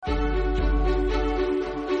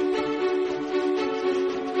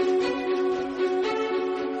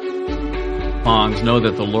songs, know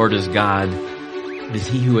that the Lord is God. It is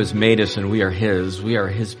He who has made us, and we are His. We are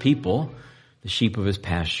His people, the sheep of His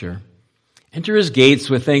pasture. Enter His gates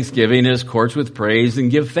with thanksgiving, His courts with praise,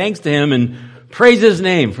 and give thanks to Him and praise His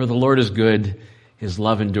name, for the Lord is good. His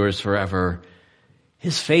love endures forever.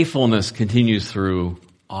 His faithfulness continues through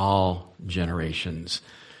all generations.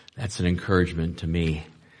 That's an encouragement to me.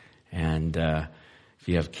 And if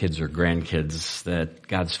you have kids or grandkids, that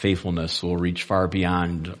God's faithfulness will reach far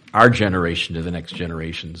beyond our generation to the next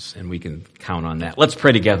generations, and we can count on that. Let's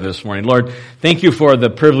pray together this morning. Lord, thank you for the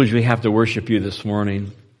privilege we have to worship you this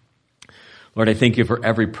morning. Lord, I thank you for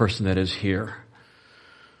every person that is here.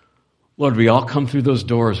 Lord, we all come through those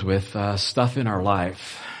doors with stuff in our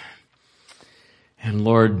life. And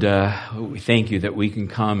Lord, we thank you that we can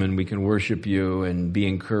come and we can worship you and be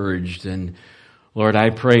encouraged. And Lord, I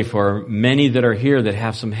pray for many that are here that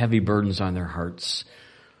have some heavy burdens on their hearts.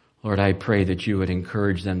 Lord, I pray that you would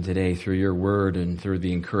encourage them today through your word and through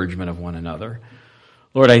the encouragement of one another.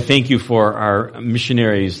 Lord, I thank you for our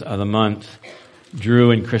missionaries of the month,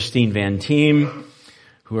 Drew and Christine Van Team,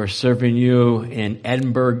 who are serving you in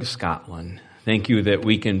Edinburgh, Scotland. Thank you that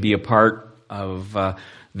we can be a part of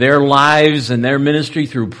their lives and their ministry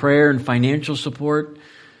through prayer and financial support.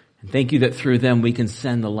 And thank you that through them we can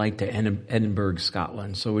send the light to Edinburgh,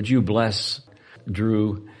 Scotland. So would you bless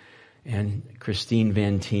Drew and Christine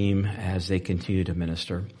Van Team as they continue to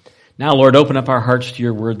minister. Now, Lord, open up our hearts to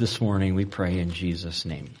your word this morning. We pray in Jesus'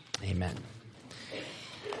 name. Amen.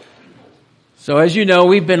 So as you know,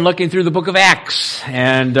 we've been looking through the book of Acts,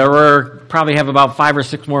 and we're probably have about 5 or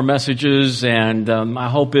 6 more messages, and my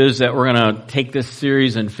hope is that we're going to take this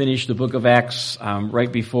series and finish the book of Acts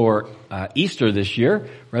right before Easter this year,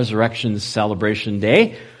 Resurrection Celebration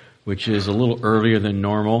Day, which is a little earlier than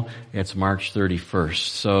normal. It's March 31st.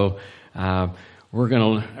 So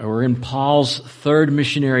we're in Paul's third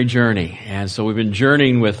missionary journey, and so we've been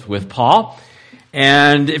journeying with Paul.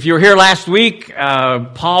 And if you were here last week,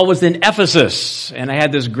 Paul was in Ephesus, and I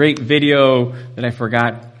had this great video that I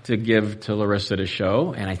forgot to give to Larissa to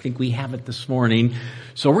show, and I think we have it this morning.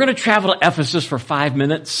 So we're going to travel to Ephesus for 5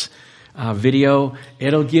 minutes video.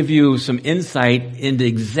 It'll give you some insight into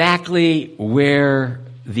exactly where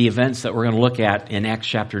the events that we're going to look at in Acts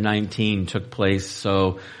chapter 19 took place.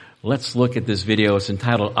 So let's look at this video. It's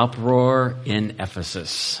entitled Uproar in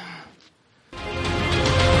Ephesus.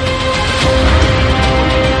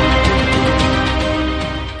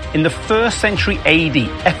 In the 1st century AD,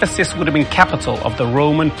 Ephesus would have been capital of the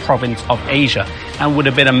Roman province of Asia and would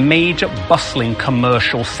have been a major bustling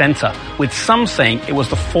commercial center, with some saying it was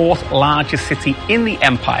the 4th largest city in the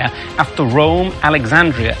empire after Rome,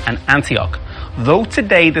 Alexandria, and Antioch. Though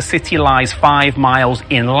today the city lies 5 miles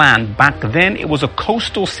inland, back then it was a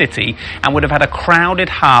coastal city and would have had a crowded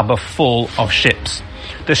harbor full of ships.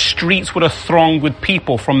 The streets would have thronged with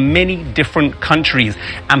people from many different countries,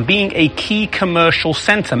 and being a key commercial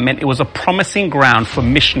center meant it was a promising ground for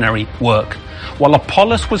missionary work. While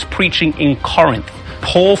Apollos was preaching in Corinth,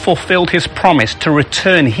 Paul fulfilled his promise to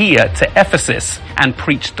return here to Ephesus and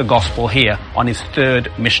preach the gospel here on his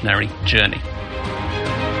 3rd missionary journey.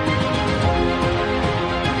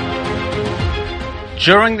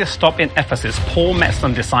 During this stop in Ephesus, Paul met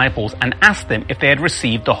some disciples and asked them if they had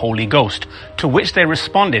received the Holy Ghost, to which they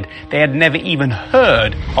responded they had never even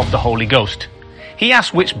heard of the Holy Ghost. He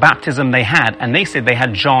asked which baptism they had, and they said they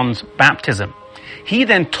had John's baptism. He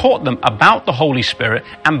then taught them about the Holy Spirit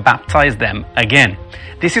and baptized them again.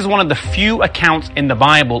 This is one of the few accounts in the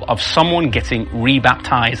Bible of someone getting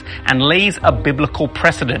rebaptized, and lays a biblical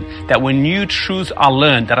precedent that when new truths are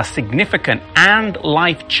learned that are significant and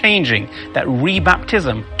life-changing, that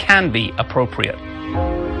rebaptism can be appropriate.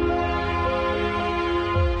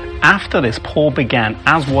 After this, Paul began,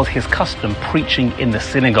 as was his custom, preaching in the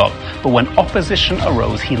synagogue. But when opposition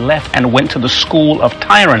arose, he left and went to the school of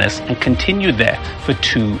Tyrannus and continued there for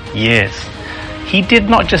 2 years. He did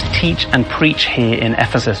not just teach and preach here in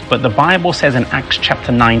Ephesus, but the Bible says in Acts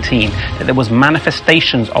chapter 19 that there was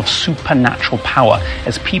manifestations of supernatural power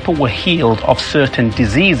as people were healed of certain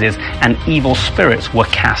diseases and evil spirits were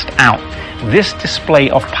cast out. This display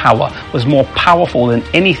of power was more powerful than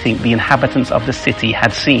anything the inhabitants of the city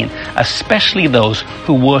had seen, especially those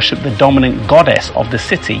who worshipped the dominant goddess of the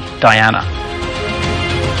city, Diana.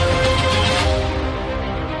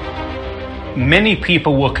 Many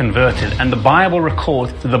people were converted, and the Bible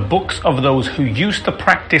records that the books of those who used to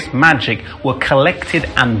practice magic were collected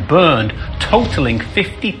and burned, totaling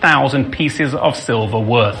 50,000 pieces of silver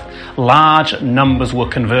worth. Large numbers were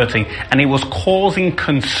converting, and it was causing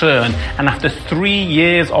concern, and after 3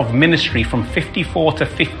 years of ministry from 54 to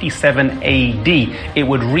 57 AD, it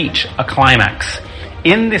would reach a climax.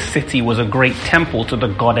 In this city was a great temple to the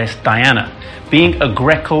goddess Diana. Being a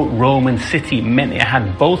Greco-Roman city meant it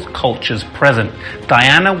had both cultures present.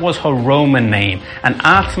 Diana was her Roman name and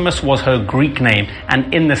Artemis was her Greek name.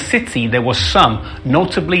 And in the city there were some,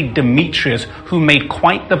 notably Demetrius, who made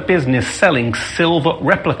quite the business selling silver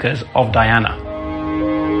replicas of Diana.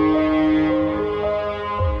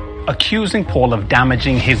 Accusing Paul of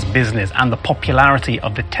damaging his business and the popularity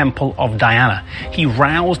of the temple of Diana, he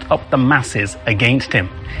roused up the masses against him.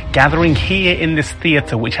 Gathering here in this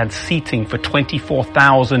theater, which had seating for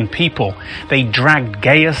 24,000 people, they dragged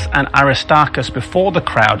Gaius and Aristarchus before the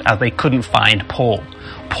crowd as they couldn't find Paul.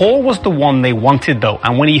 Paul was the one they wanted though,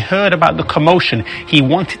 and when he heard about the commotion, he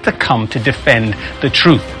wanted to come to defend the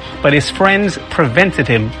truth, but his friends prevented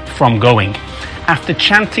him from going. After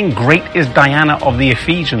chanting, "Great is Diana of the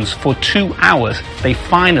Ephesians," for 2 hours, they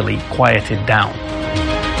finally quieted down.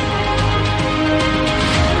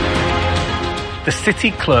 The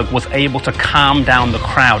city clerk was able to calm down the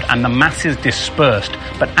crowd and the masses dispersed,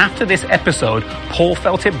 but after this episode, Paul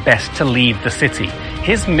felt it best to leave the city.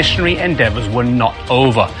 His missionary endeavors were not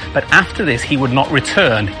over, but after this he would not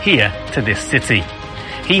return here to this city.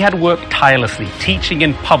 He had worked tirelessly, teaching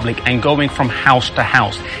in public and going from house to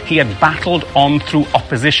house. He had battled on through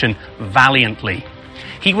opposition valiantly.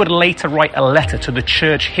 He would later write a letter to the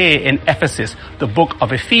church here in Ephesus, the book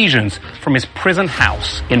of Ephesians, from his prison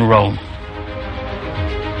house in Rome.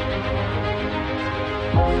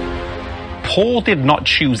 Paul did not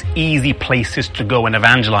choose easy places to go and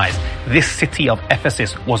evangelize. This city of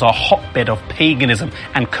Ephesus was a hotbed of paganism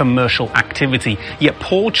and commercial activity. Yet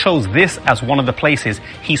Paul chose this as one of the places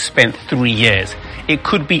he spent 3 years. It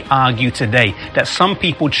could be argued today that some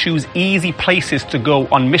people choose easy places to go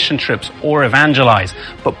on mission trips or evangelize,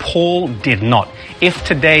 but Paul did not. If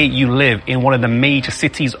today you live in one of the major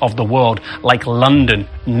cities of the world, like London,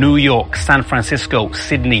 New York, San Francisco,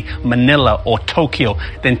 Sydney, Manila, or Tokyo,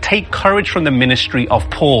 then take courage from the ministry of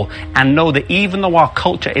Paul and know that even though our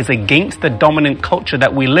culture is against the dominant culture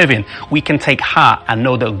that we live in, we can take heart and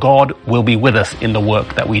know that God will be with us in the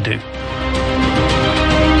work that we do.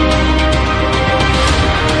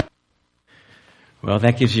 Well,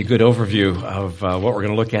 that gives you a good overview of what we're going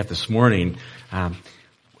to look at this morning.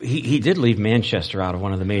 He did leave Manchester out of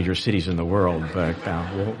one of the major cities in the world, but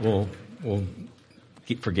we'll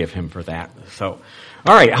forgive him for that. So,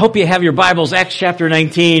 all right. I hope you have your Bibles, Acts chapter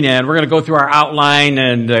 19, and we're going to go through our outline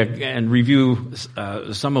and review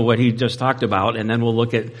some of what he just talked about, and then we'll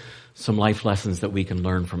look at some life lessons that we can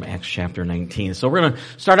learn from Acts chapter 19. So we're going to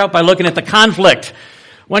start out by looking at the conflict.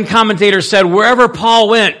 One commentator said, wherever Paul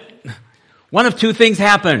went, one of two things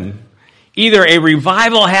happened. Either a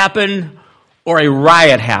revival happened or a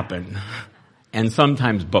riot happened, and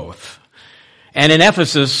sometimes both. And in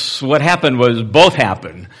Ephesus, what happened was both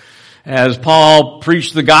happened. As Paul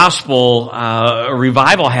preached the gospel, a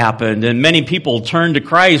revival happened, and many people turned to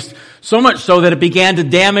Christ, so much so that it began to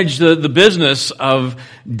damage the business of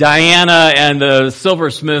Diana and the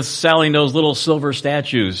silversmiths selling those little silver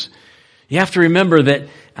statues. You have to remember that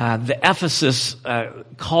the Ephesus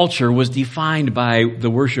culture was defined by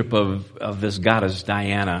the worship of this goddess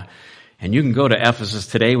Diana. And you can go to Ephesus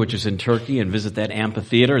today, which is in Turkey, and visit that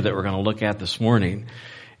amphitheater that we're going to look at this morning.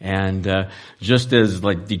 And just as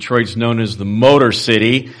like Detroit's known as the Motor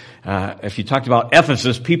City, if you talked about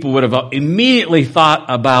Ephesus, people would have immediately thought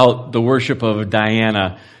about the worship of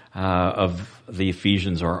Diana of the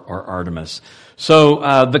Ephesians or Artemis.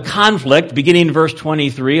 So the conflict, beginning in verse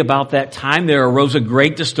 23, about that time there arose a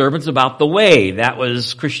great disturbance about the way. That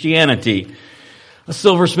was Christianity. A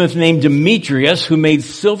silversmith named Demetrius, who made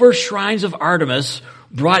silver shrines of Artemis,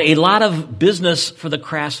 brought a lot of business for the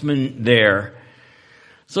craftsmen there.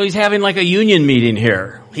 So he's having like a union meeting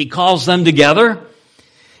here. He calls them together,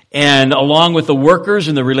 and along with the workers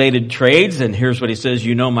in the related trades, and here's what he says,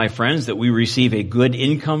 you know, my friends, that we receive a good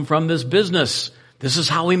income from this business. This is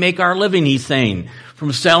how we make our living, he's saying,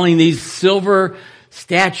 from selling these silver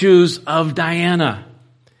statues of Diana.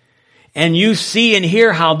 And you see and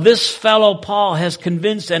hear how this fellow Paul has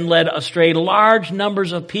convinced and led astray large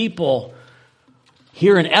numbers of people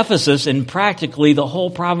here in Ephesus and practically the whole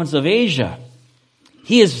province of Asia.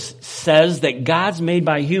 He says that gods made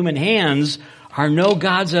by human hands are no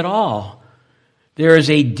gods at all. There is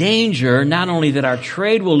a danger not only that our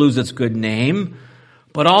trade will lose its good name,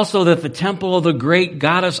 but also that the temple of the great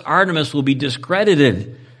goddess Artemis will be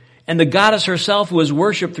discredited. And the goddess herself, who is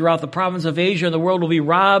worshipped throughout the province of Asia and the world, will be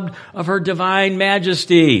robbed of her divine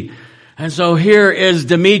majesty. And so here is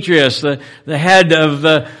Demetrius, the head of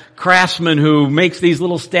the craftsman who makes these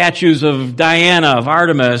little statues of Diana, of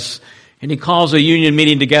Artemis. And he calls a union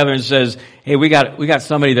meeting together and says, hey, we got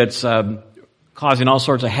somebody that's causing all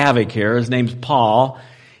sorts of havoc here. His name's Paul.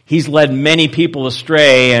 He's led many people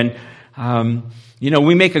astray, and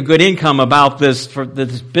we make a good income about this for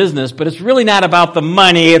this business, but it's really not about the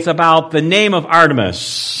money. It's about the name of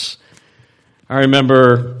Artemis. I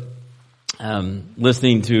remember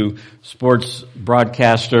listening to sports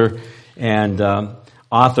broadcaster and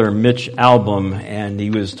author Mitch Albom, and he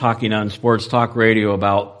was talking on sports talk radio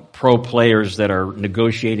about pro players that are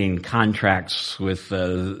negotiating contracts with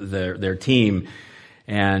their team.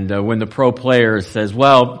 And when the pro player says,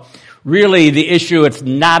 well, really the issue, it's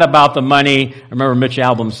not about the money. I remember Mitch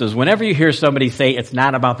Albom says, whenever you hear somebody say it's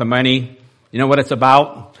not about the money, you know what it's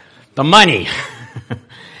about? The money.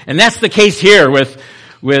 And that's the case here with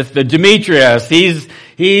the Demetrius.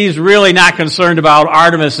 He's really not concerned about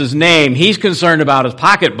Artemis's name. He's concerned about his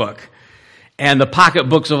pocketbook and the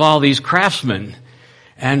pocketbooks of all these craftsmen.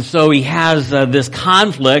 And so he has this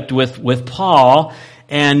conflict with Paul,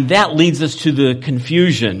 and that leads us to the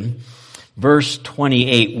confusion. Verse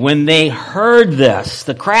 28, when they heard this,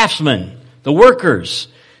 the craftsmen, the workers,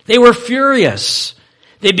 they were furious.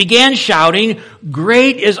 They began shouting,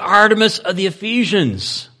 "Great is Artemis of the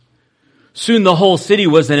Ephesians." Soon the whole city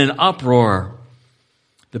was in an uproar.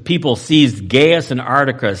 The people seized Gaius and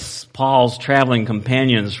Articus, Paul's traveling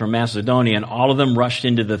companions from Macedonia, and all of them rushed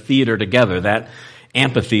into the theater together, that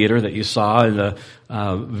amphitheater that you saw in the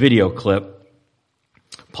video clip.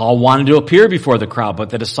 Paul wanted to appear before the crowd, but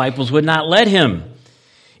the disciples would not let him.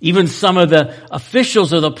 Even some of the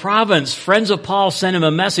officials of the province, friends of Paul, sent him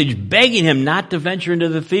a message begging him not to venture into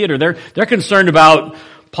the theater. They're concerned about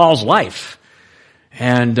Paul's life.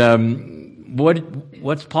 And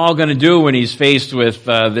what's Paul going to do when he's faced with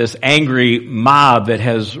this angry mob that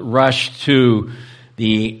has rushed to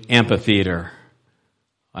the amphitheater?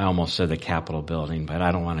 I almost said the Capitol building, but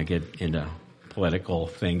I don't want to get into political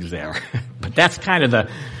things there. But that's kind of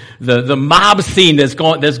the mob scene that's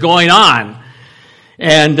going on.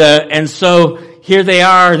 And so here they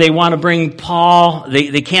are. They want to bring Paul.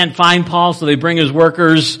 They can't find Paul, so they bring his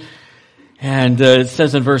workers. And it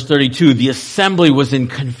says in verse 32, the assembly was in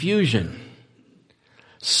confusion.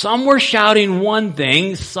 Some were shouting one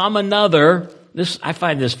thing, some another. I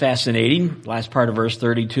find this fascinating. Last part of verse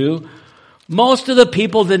 32. Most of the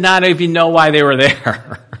people did not even know why they were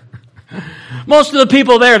there. Most of the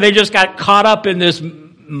people there, they just got caught up in this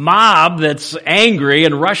mob that's angry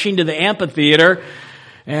and rushing to the amphitheater,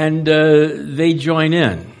 and they join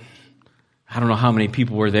in. I don't know how many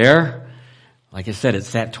people were there. Like I said, it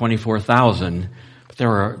sat 24,000, but there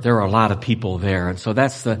were a lot of people there. And so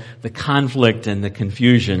that's the conflict and the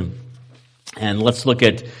confusion. And let's look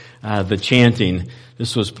at the chanting.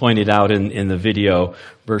 This was pointed out in the video,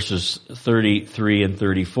 verses 33 and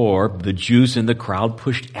 34. The Jews in the crowd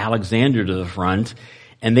pushed Alexander to the front,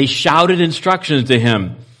 and they shouted instructions to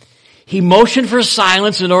him. He motioned for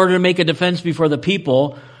silence in order to make a defense before the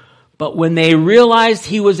people, but when they realized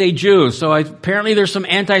he was a Jew, so apparently there's some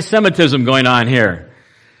anti-Semitism going on here.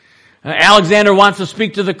 Alexander wants to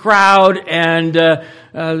speak to the crowd, and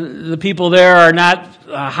the people there are not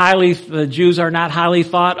the Jews are not highly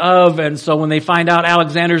thought of, and so when they find out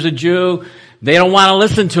Alexander's a Jew, they don't want to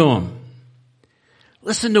listen to him.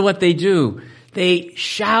 Listen to what they do. They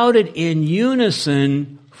shouted in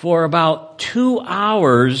unison for about 2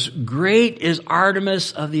 hours, "Great is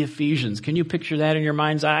Artemis of the Ephesians." Can you picture that in your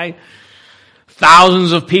mind's eye?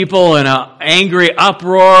 Thousands of people in an angry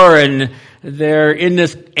uproar, and they're in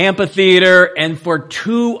this amphitheater, and for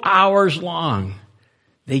 2 hours long,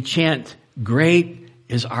 they chant, "Great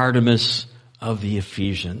is Artemis of the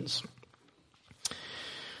Ephesians."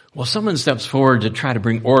 Well, someone steps forward to try to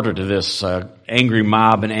bring order to this angry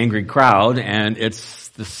mob and angry crowd, and it's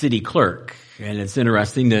the city clerk. And it's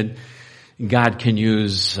interesting that God can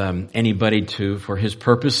use anybody for his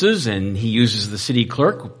purposes, and he uses the city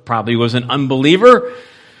clerk, probably was an unbeliever,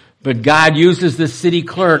 but God uses the city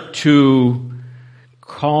clerk to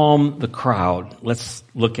calm the crowd. Let's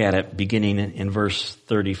look at it beginning in verse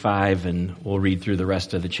 35, and we'll read through the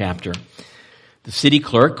rest of the chapter. The city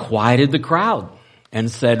clerk quieted the crowd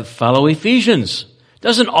and said, "Fellow Ephesians,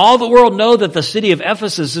 doesn't all the world know that the city of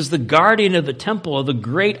Ephesus is the guardian of the temple of the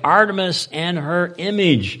great Artemis and her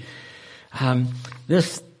image?"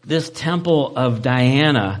 This temple of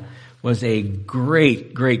Diana was a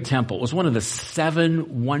great, great temple. It was one of the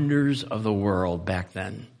 7 wonders of the world back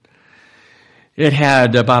then. It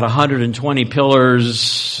had about 120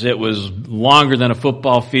 pillars. It was longer than a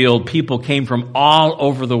football field. People came from all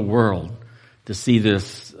over the world to see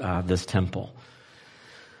this temple.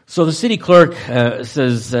 So the city clerk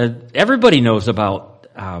says, everybody knows about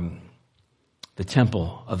the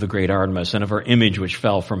temple of the great Artemis and of her image which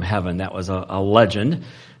fell from heaven. That was a legend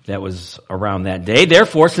that was around that day.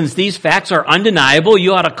 Therefore, since these facts are undeniable,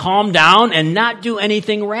 you ought to calm down and not do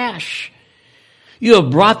anything rash. You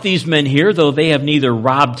have brought these men here, though they have neither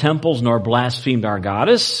robbed temples nor blasphemed our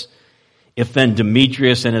goddess. If then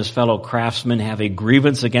Demetrius and his fellow craftsmen have a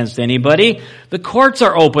grievance against anybody, the courts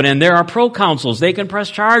are open and there are proconsuls. They can press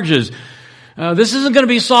charges. This isn't going to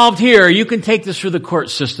be solved here. You can take this through the court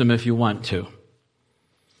system if you want to.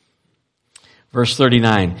 Verse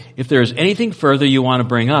 39, if there is anything further you want to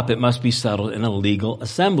bring up, it must be settled in a legal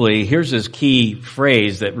assembly. Here's this key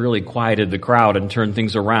phrase that really quieted the crowd and turned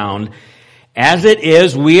things around. As it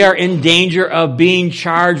is, we are in danger of being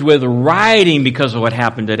charged with rioting because of what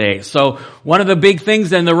happened today. So one of the big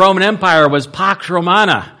things in the Roman Empire was Pax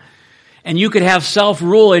Romana. And you could have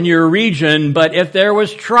self-rule in your region, but if there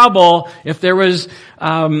was trouble, if there was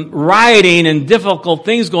rioting and difficult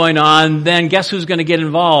things going on, then guess who's going to get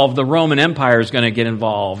involved? The Roman Empire is going to get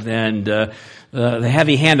involved. And the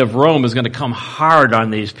heavy hand of Rome is going to come hard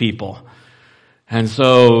on these people. And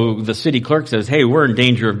so the city clerk says, hey, we're in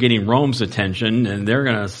danger of getting Rome's attention, and they're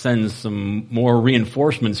going to send some more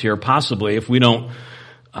reinforcements here, possibly, if we don't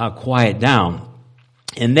quiet down.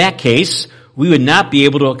 In that case, we would not be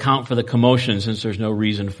able to account for the commotion since there's no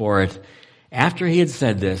reason for it. After he had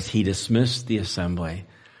said this, he dismissed the assembly.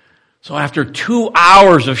 So after 2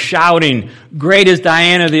 hours of shouting, great is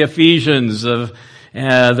Diana of the Ephesians,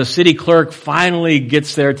 the city clerk finally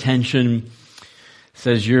gets their attention,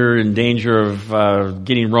 says you're in danger of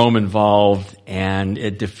getting Rome involved, and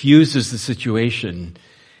it diffuses the situation,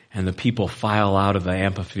 and the people file out of the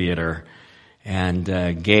amphitheater, and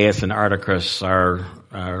Gaius and Artacus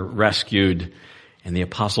are rescued, and the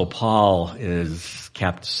Apostle Paul is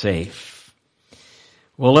kept safe.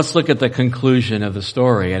 Well, let's look at the conclusion of the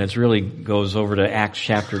story, and it really goes over to Acts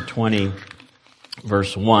chapter 20,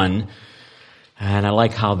 verse 1. And I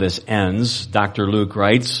like how this ends. Dr. Luke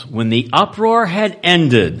writes, when the uproar had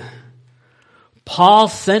ended, Paul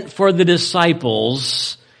sent for the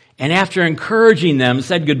disciples, and after encouraging them,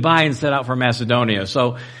 said goodbye and set out for Macedonia.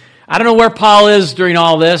 So I don't know where Paul is during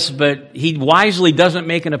all this, but he wisely doesn't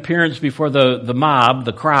make an appearance before the mob,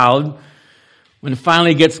 the crowd. When it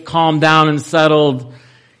finally gets calmed down and settled,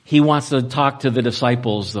 he wants to talk to the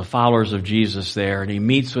disciples, the followers of Jesus there, and he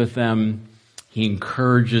meets with them, he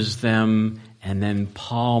encourages them, and then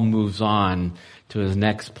Paul moves on to his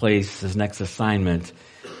next place, his next assignment,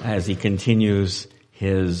 as he continues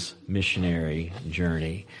his missionary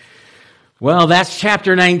journey. Well, that's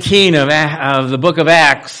chapter 19 of the book of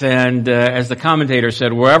Acts, and as the commentator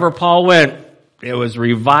said, wherever Paul went, it was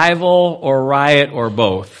revival or riot or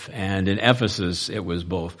both, and in Ephesus, it was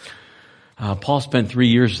both. Paul spent 3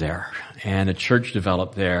 years there, and a church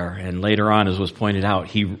developed there, and later on, as was pointed out,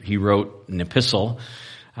 he wrote an epistle,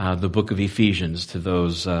 the book of Ephesians, to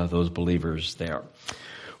those believers there.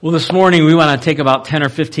 Well, this morning we want to take about 10 or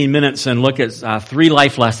 15 minutes and look at 3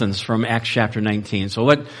 life lessons from Acts chapter 19. So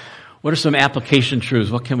what are some application truths?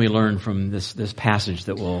 What can we learn from this passage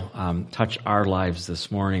that will touch our lives this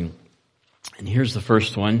morning? And here's the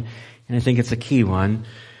first one, and I think it's a key one.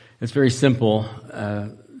 It's very simple,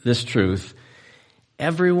 this truth.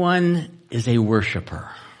 Everyone is a worshiper.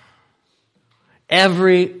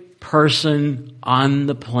 Every person on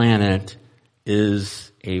the planet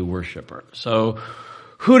is a worshiper. So,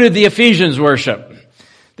 who did the Ephesians worship?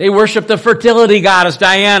 They worshiped the fertility goddess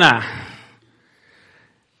Diana.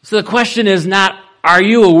 So the question is not, are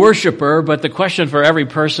you a worshiper? But the question for every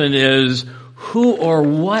person is, who or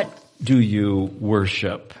what do you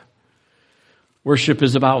worship? Worship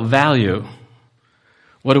is about value.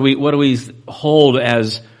 What do we hold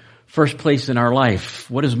as first place in our life?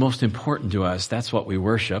 What is most important to us? That's what we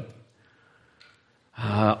worship.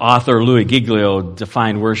 Author Louis Giglio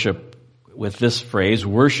defined worship with this phrase: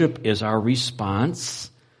 worship is our response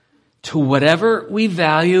to whatever we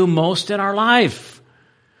value most in our life.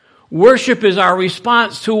 Worship is our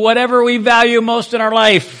response to whatever we value most in our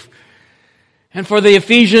life. And for the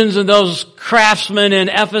Ephesians and those craftsmen in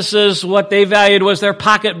Ephesus, what they valued was their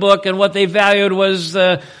pocketbook, and what they valued was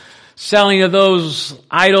the selling of those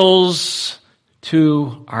idols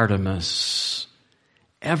to Artemis.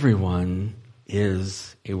 Everyone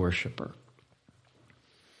is a worshiper.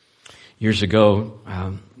 Years ago,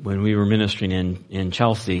 when we were ministering in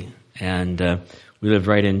Chelsea, and we lived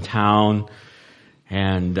right in town,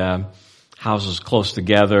 and houses close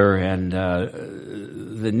together, and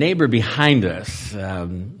the neighbor behind us,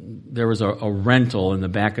 there was a rental in the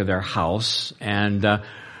back of their house, and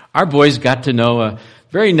our boys got to know a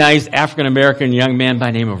very nice African-American young man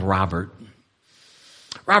by the name of Robert.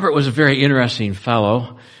 Robert was a very interesting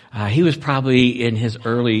fellow. He was probably in his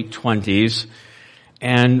early 20s.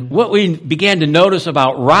 And what we began to notice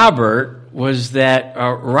about Robert was that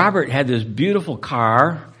Robert had this beautiful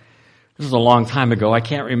car. This is a long time ago. I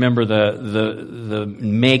can't remember the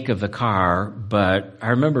make of the car, but I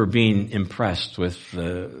remember being impressed with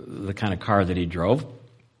the kind of car that he drove.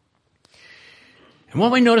 And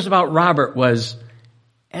what we noticed about Robert was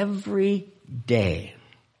every day.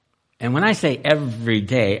 And when I say every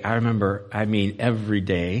day, I mean every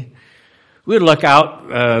day. We would look out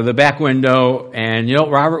the back window, and you know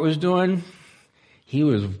what Robert was doing? He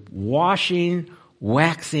was washing,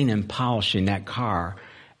 waxing, and polishing that car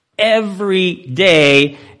every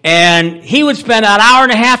day, and he would spend an hour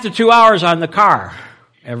and a half to 2 hours on the car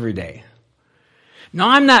every day. Now,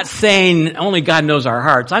 I'm not saying, only God knows our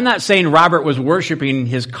hearts, I'm not saying Robert was worshiping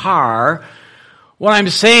his car. What I'm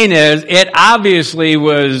saying is, it obviously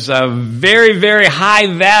was a very, very high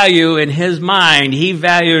value in his mind. He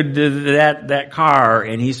valued that car,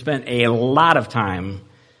 and he spent a lot of time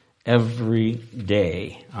every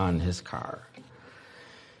day on his car.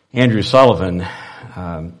 Andrew Sullivan,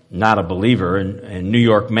 not a believer, in New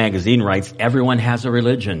York Magazine writes, "Everyone has a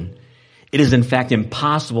religion. It is in fact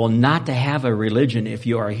impossible not to have a religion if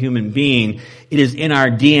you are a human being. It is in our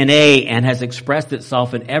DNA and has expressed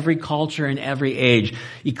itself in every culture and every age."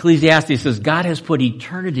 Ecclesiastes says God has put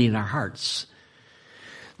eternity in our hearts.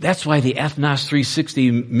 That's why the Ephesus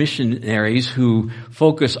 360 missionaries who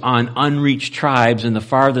focus on unreached tribes in the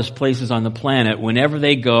farthest places on the planet, whenever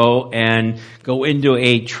they go into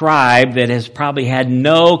a tribe that has probably had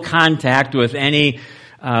no contact with any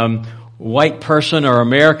white person or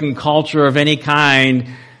American culture of any kind,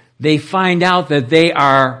 they find out that they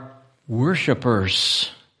are worshipers.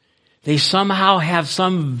 They somehow have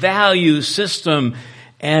some value system,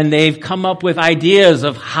 and they've come up with ideas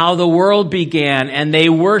of how the world began, and they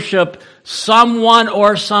worship someone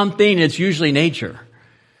or something. It's usually nature.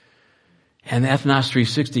 And Ephesus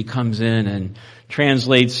 360 comes in and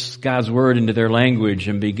translates God's word into their language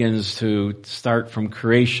and begins to start from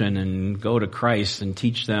creation and go to Christ and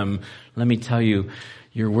teach them, let me tell you,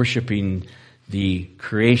 you're worshiping the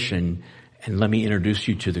creation, and let me introduce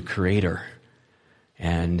you to the Creator.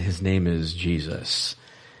 And his name is Jesus.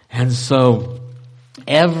 And so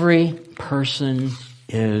every person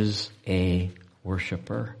is a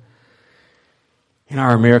worshiper. In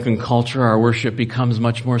our American culture, our worship becomes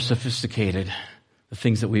much more sophisticated, the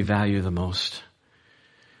things that we value the most.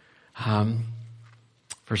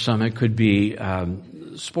 For some, it could be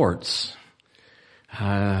sports.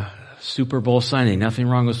 Super Bowl Sunday. Nothing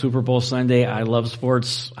wrong with Super Bowl Sunday. I love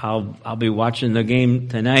sports. I'll be watching the game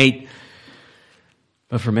tonight.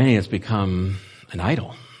 But for many, it's become an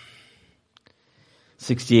idol.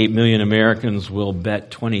 68 million Americans will bet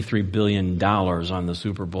 $23 billion on the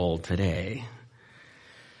Super Bowl today.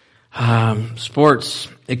 Sports.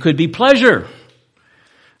 It could be pleasure.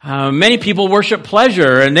 Many people worship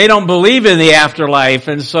pleasure, and they don't believe in the afterlife,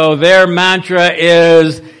 and so their mantra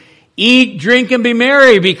is eat, drink, and be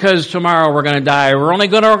merry, because tomorrow we're going to die. We're only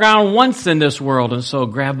going to go around once in this world, and so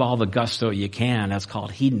grab all the gusto you can. That's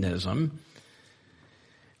called hedonism.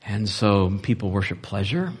 And so people worship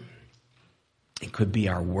pleasure. It could be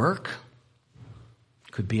our work.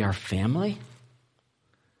 It could be our family.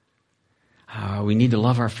 We need to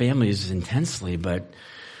love our families intensely, but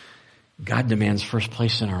God demands first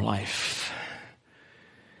place in our life.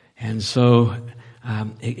 And so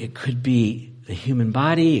it could be the human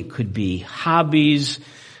body, it could be hobbies,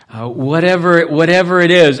 whatever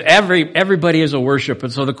it is. Everybody is a worship.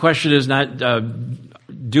 And so the question is not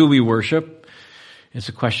do we worship? It's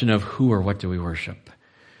a question of who or what do we worship.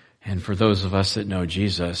 And for those of us that know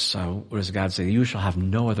Jesus, what does God say? You shall have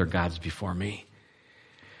no other gods before me.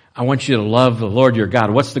 I want you to love the Lord your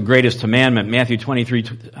God. What's the greatest commandment? Matthew 23,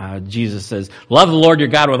 Jesus says, love the Lord your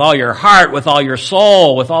God with all your heart, with all your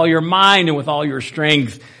soul, with all your mind, and with all your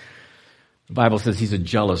strength. The Bible says he's a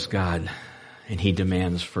jealous God, and he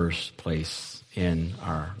demands first place in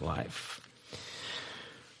our life.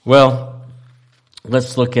 Well,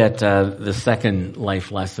 let's look at the second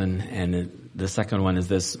life lesson, and the second one is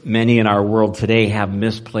this. Many in our world today have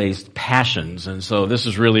misplaced passions. And so this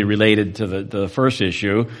is really related to the first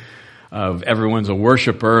issue of everyone's a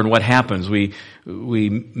worshiper, and what happens. We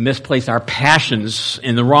misplace our passions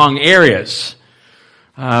in the wrong areas.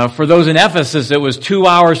 For those in Ephesus, it was 2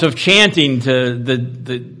 hours of chanting to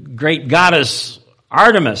the great goddess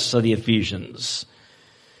Artemis of the Ephesians.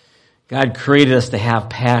 God created us to have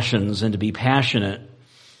passions and to be passionate.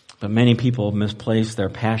 But many people misplace their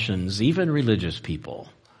passions, even religious people.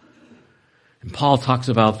 And Paul talks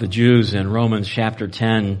about the Jews in Romans chapter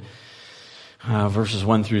 10, Verses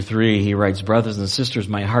 1 through 3, he writes, "Brothers and sisters,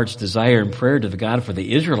 my heart's desire and prayer to the God for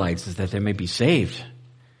the Israelites is that they may be saved."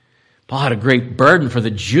 Paul had a great burden for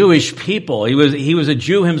the Jewish people. He was a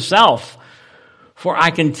Jew himself. "For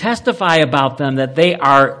I can testify about them that they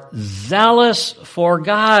are zealous for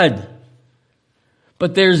God.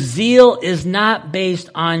 But their zeal is not based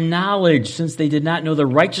on knowledge. Since they did not know the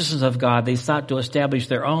righteousness of God, they sought to establish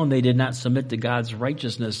their own. They did not submit to God's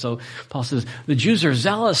righteousness." So Paul says, the Jews are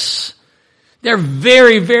zealous. They're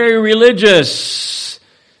very, very religious.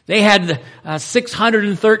 They had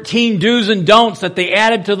 613 do's and don'ts that they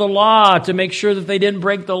added to the law to make sure that they didn't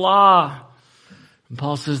break the law. And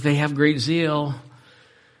Paul says they have great zeal,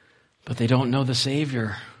 but they don't know the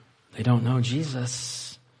Savior. They don't know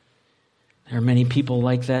Jesus. There are many people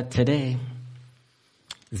like that today.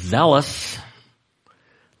 Zealous.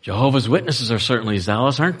 Jehovah's Witnesses are certainly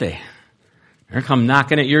zealous, aren't they? They're come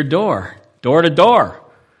knocking at your door to door.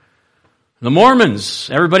 The Mormons,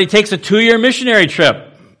 everybody takes a 2-year missionary trip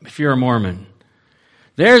if you're a Mormon.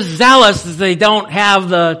 They're zealous as they don't have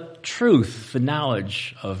the truth, the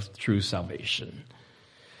knowledge of true salvation.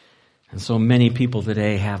 And so many people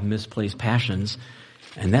today have misplaced passions,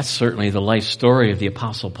 and that's certainly the life story of the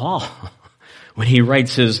Apostle Paul. When he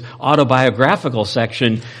writes his autobiographical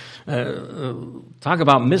section, talk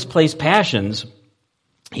about misplaced passions,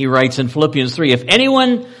 he writes in Philippians 3,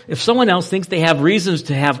 if someone else thinks they have reasons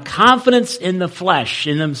to have confidence in the flesh,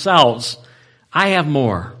 in themselves, I have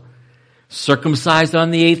more. Circumcised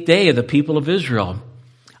on the 8th day of the people of Israel.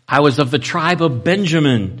 I was of the tribe of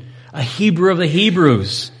Benjamin, a Hebrew of the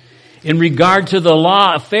Hebrews. In regard to the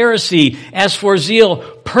law, a Pharisee. As for zeal,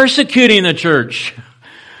 persecuting the church.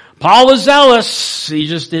 Paul was zealous. He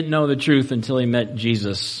just didn't know the truth until he met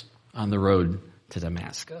Jesus on the road to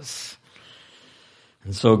Damascus.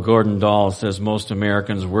 And so Gordon Dahl says most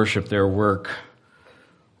Americans worship their work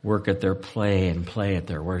at their play, and play at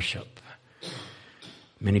their worship.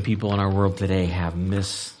 Many people in our world today have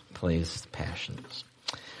misplaced passions.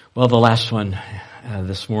 Well, the last one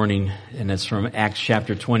this morning, and it's from Acts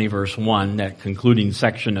chapter 20, verse 1, that concluding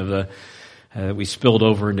section of the we spilled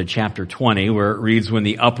over into chapter 20, where it reads, "When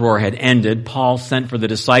the uproar had ended, Paul sent for the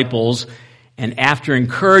disciples, and after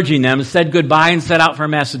encouraging them, said goodbye and set out for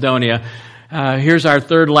Macedonia." Here's our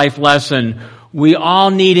third life lesson. We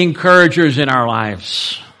all need encouragers in our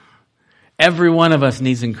lives. Every one of us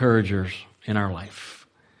needs encouragers in our life.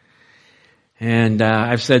 And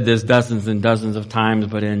I've said this dozens and dozens of times,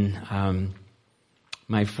 but in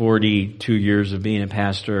my 42 years of being a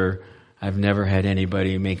pastor, I've never had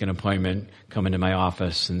anybody make an appointment, come into my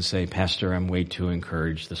office and say, "Pastor, I'm way too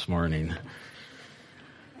encouraged this morning.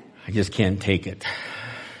 I just can't take it."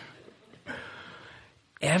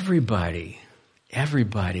 Everybody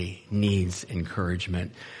needs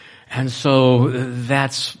encouragement. And so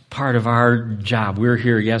that's part of our job. We're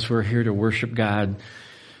here to worship God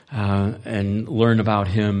and learn about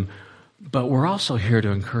Him, but we're also here to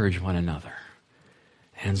encourage one another.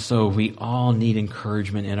 And so we all need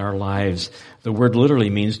encouragement in our lives. The word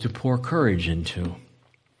literally means to pour courage into.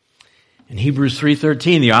 In Hebrews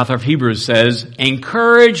 3:13, the author of Hebrews says,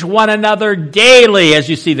 "Encourage one another daily as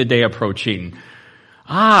you see the day approaching."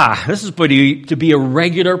 This is to be a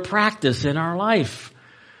regular practice in our life.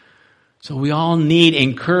 So we all need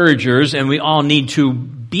encouragers, and we all need to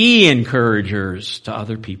be encouragers to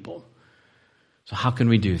other people. So how can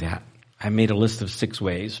we do that? I made a list of 6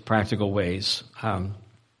 ways, practical ways.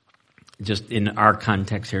 Just in our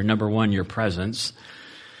context here. Number 1, your presence.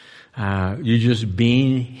 You just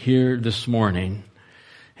being here this morning,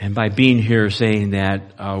 and by being here saying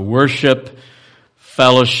that worship,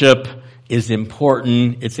 fellowship is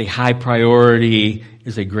important, it's a high priority,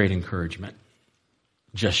 is a great encouragement.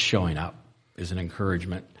 Just showing up is an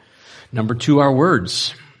encouragement. Number 2, our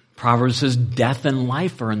words. Proverbs says death and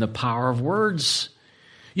life are in the power of words.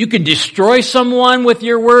 You can destroy someone with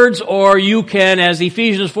your words, or you can, as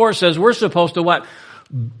Ephesians 4 says, we're supposed to what?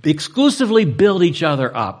 Exclusively build each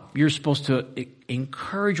other up. You're supposed to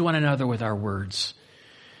encourage one another with our words.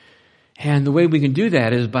 And the way we can do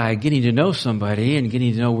that is by getting to know somebody and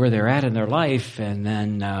getting to know where they're at in their life, and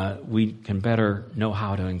then we can better know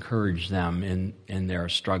how to encourage them in their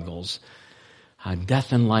struggles.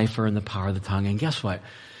 Death and life are in the power of the tongue. And guess what?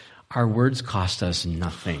 Our words cost us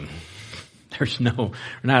nothing. There's no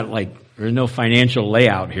financial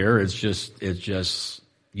layout here. It's just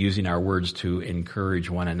using our words to encourage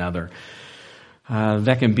one another.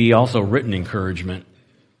 That can be also written encouragement,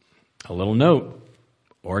 a little note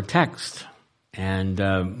or a text. And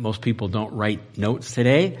most people don't write notes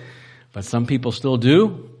today, but some people still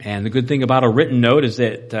do. And the good thing about a written note is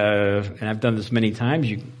that, and I've done this many times,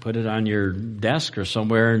 you can put it on your desk or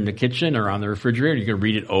somewhere in the kitchen or on the refrigerator. You can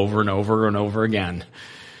read it over and over and over again.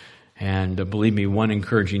 And believe me, one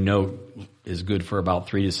encouraging note is good for about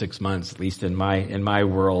 3 to 6 months, at least in my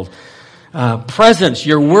world. Presence,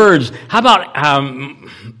 your words. How about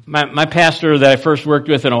my pastor that I first worked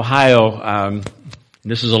with in Ohio?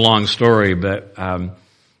 This is a long story, but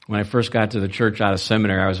when I first got to the church out of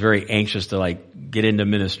seminary, I was very anxious to get into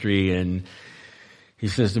ministry, and he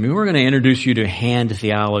says to me, "We're going to introduce you to hand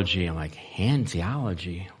theology." I'm like, "Hand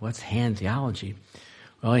theology? What's hand theology?"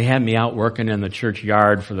 Well, he had me out working in the church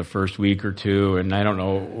yard for the first week or two, and I don't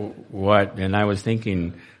know what, and I was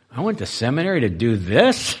thinking, I went to seminary to do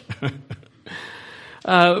this?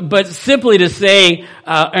 But simply to say,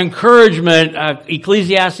 encouragement,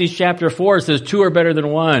 Ecclesiastes chapter 4 says 2 are better than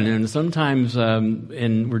 1, and sometimes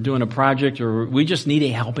we're doing a project or we just need a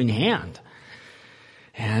helping hand.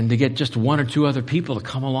 And to get just 1 or 2 other people to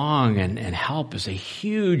come along and help is a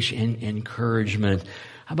huge encouragement.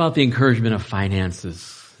 How about the encouragement of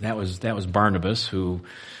finances? That was Barnabas, who,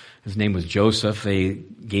 his name was Joseph. They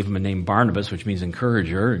gave him a name Barnabas, which means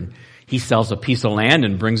encourager. And he sells a piece of land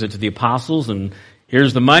and brings it to the apostles. And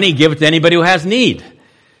here's the money. Give it to anybody who has need.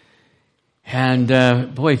 And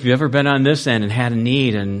boy, if you've ever been on this end and had a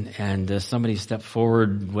need, and somebody stepped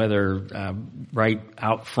forward, whether right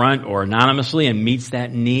out front or anonymously, and meets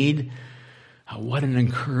that need, what an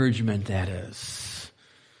encouragement that is.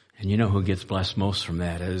 And you know who gets blessed most from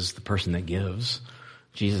that is the person that gives.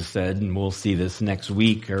 Jesus said, and we'll see this next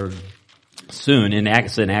week or soon in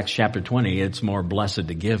Acts chapter 20, it's more blessed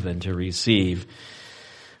to give than to receive.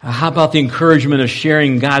 How about the encouragement of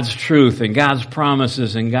sharing God's truth and God's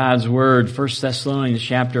promises and God's word? 1 Thessalonians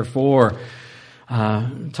chapter 4,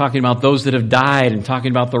 talking about those that have died and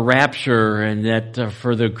talking about the rapture, and that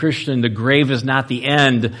for the Christian, the grave is not the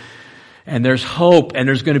end. And there's hope, and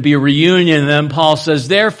there's going to be a reunion. And then Paul says,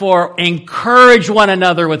 therefore, encourage one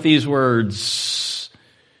another with these words.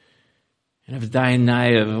 And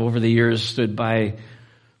I've over the years stood by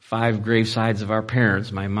 5 gravesides of our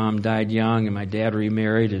parents. My mom died young, and my dad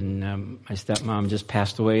remarried, and my stepmom just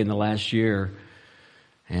passed away in the last year.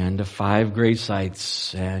 And 5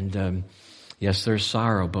 gravesites. And yes, there's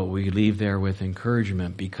sorrow, but we leave there with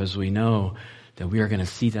encouragement because we know that we are going to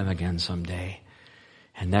see them again someday.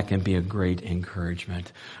 And that can be a great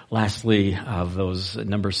encouragement. Lastly, of those,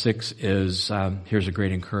 number 6 is, here's a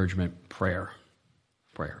great encouragement, prayer.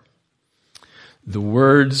 Prayer. The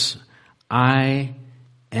words, I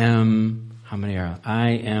am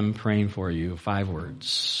praying for you, 5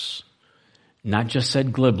 words. Not just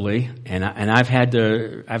said glibly, and I've had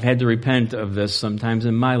to repent of this sometimes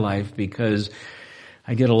in my life because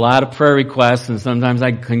I get a lot of prayer requests, and sometimes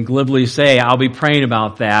I can glibly say, I'll be praying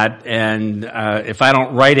about that, and if I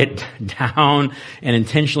don't write it down and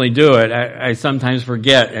intentionally do it, I sometimes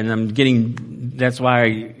forget, and that's why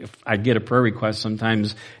if I get a prayer request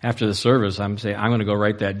sometimes after the service, I'm saying, I'm going to go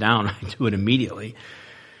write that down. I do it immediately.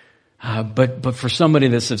 But for somebody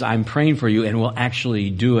that says, I'm praying for you, and will actually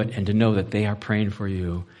do it, and to know that they are praying for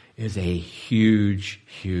you is a huge,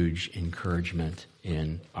 huge encouragement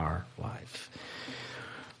in our life.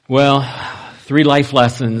 Well, 3 life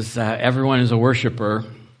lessons. Everyone is a worshiper,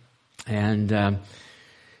 and I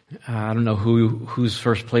don't know who's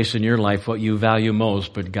first place in your life, what you value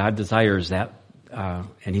most, but God desires that,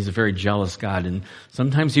 and He's a very jealous God, and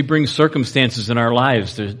sometimes He brings circumstances in our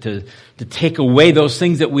lives to take away those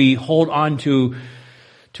things that we hold on to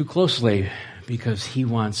too closely, because He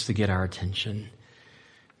wants to get our attention.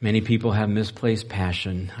 Many people have misplaced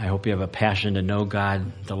passion. I hope you have a passion to know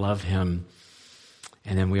God, to love Him.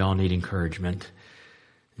 And then we all need encouragement.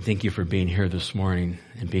 Thank you for being here this morning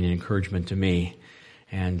and being an encouragement to me.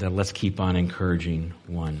 And let's keep on encouraging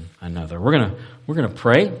one another. We're gonna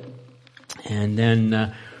pray, and then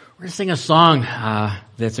we're gonna sing a song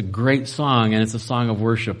that's a great song, and it's a song of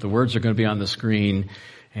worship. The words are going to be on the screen,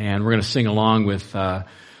 and we're going to sing along with a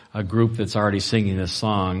group that's already singing this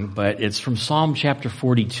song. But it's from Psalm chapter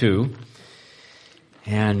 42.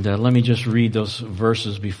 And let me just read those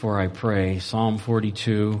verses before I pray. Psalm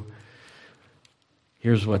 42.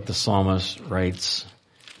 Here's what the psalmist writes.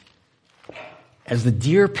 As the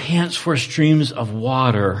deer pants for streams of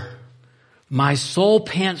water, my soul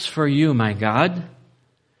pants for you, my God.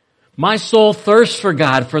 My soul thirsts for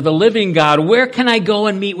God, for the living God. Where can I go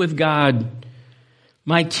and meet with God?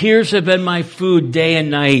 My tears have been my food day and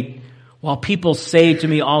night, while people say to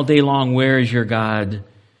me all day long, where is your God?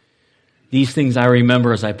 These things I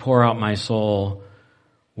remember as I pour out my soul.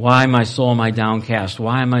 Why, my soul, am I downcast?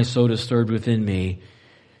 Why am I so disturbed within me?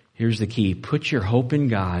 Here's the key. Put your hope in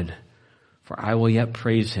God, for I will yet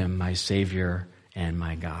praise him, my Savior and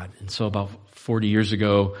my God. And so about 40 years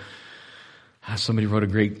ago, somebody wrote a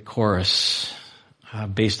great chorus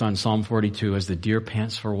based on Psalm 42, as the deer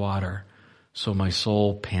pants for water, so my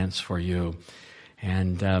soul pants for you.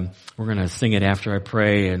 And we're going to sing it after I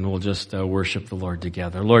pray, and we'll just worship the Lord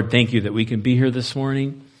together. Lord, thank you that we can be here this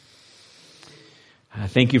morning.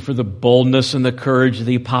 Thank you for the boldness and the courage of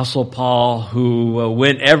the Apostle Paul, who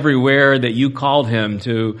went everywhere that you called him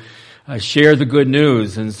to share the good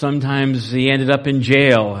news. And sometimes he ended up in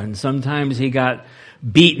jail, and sometimes he got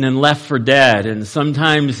beaten and left for dead, and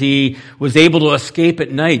sometimes he was able to escape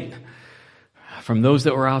at night from those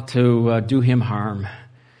that were out to do him harm.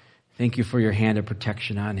 Thank you for your hand of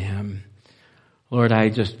protection on him. Lord, I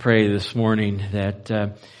just pray this morning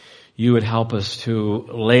that you would help us to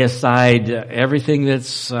lay aside everything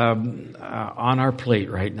that's on our plate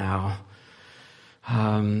right now.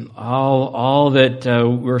 All that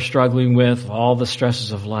we're struggling with, all the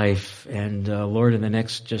stresses of life. And Lord, in the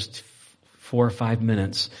next just 4 or 5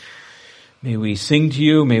 minutes, may we sing to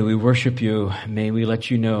you, may we worship you, may we let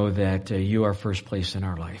you know that you are first place in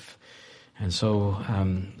our life. And so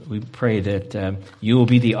we pray that you will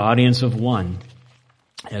be the audience of one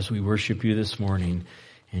as we worship you this morning.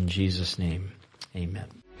 In Jesus' name,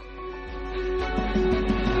 amen.